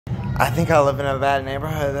I think I live in a bad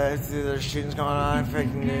neighborhood. There's shootings going on.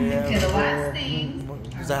 Freaking Okay, the last thing.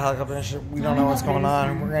 There's a helicopter and shit. We don't know what's going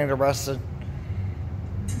on. We're gonna get arrested.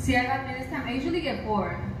 See, I got this time. I usually get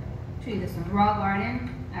bored. Show you this one. Raw Garden.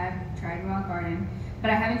 I've tried Raw Garden, but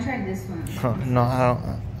I haven't tried this one. No,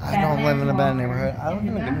 I don't live in a bad neighborhood. I live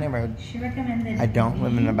in a good neighborhood. She recommended. I don't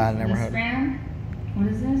live in a bad neighborhood. This brand. What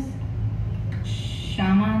is this?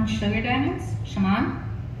 Shaman Sugar Diamonds? Shaman?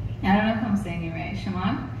 I don't know if I'm saying it right.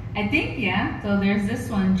 Shaman? I think, yeah. So there's this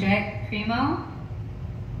one, Jet Primo.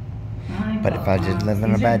 But if I did live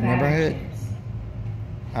in a bad neighborhood,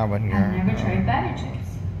 I wouldn't. I've never tried batter chips.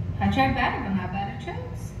 I tried batter, but not batter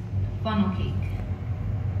chips. Funnel cake.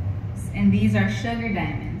 And these are sugar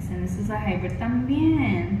diamonds. And this is a hybrid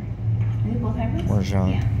también. Are they both hybrids? Where's John?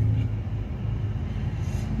 Yeah.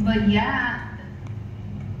 But yeah,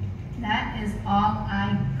 that is all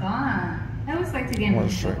I got. I always like to get into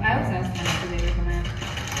stuff. I always ask them what they recommend.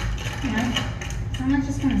 Yeah. So I'm not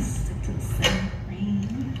just gonna stick to the same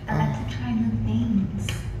thing. I like to try new things.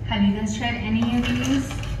 Have you guys tried any of these?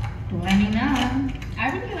 Let me know. I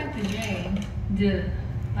really like the J.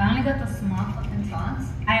 I only got the small fucking sauce.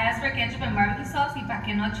 I asked for ketchup and barbecue sauce. Y pa'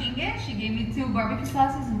 que no chingue, she gave me 2 barbecue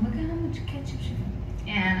sauces. And look at how much ketchup she put.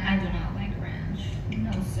 And I do not like ranch.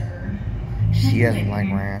 No, sir. She doesn't like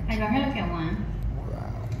ranch. I got her like at 1.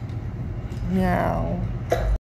 Wow. Meow.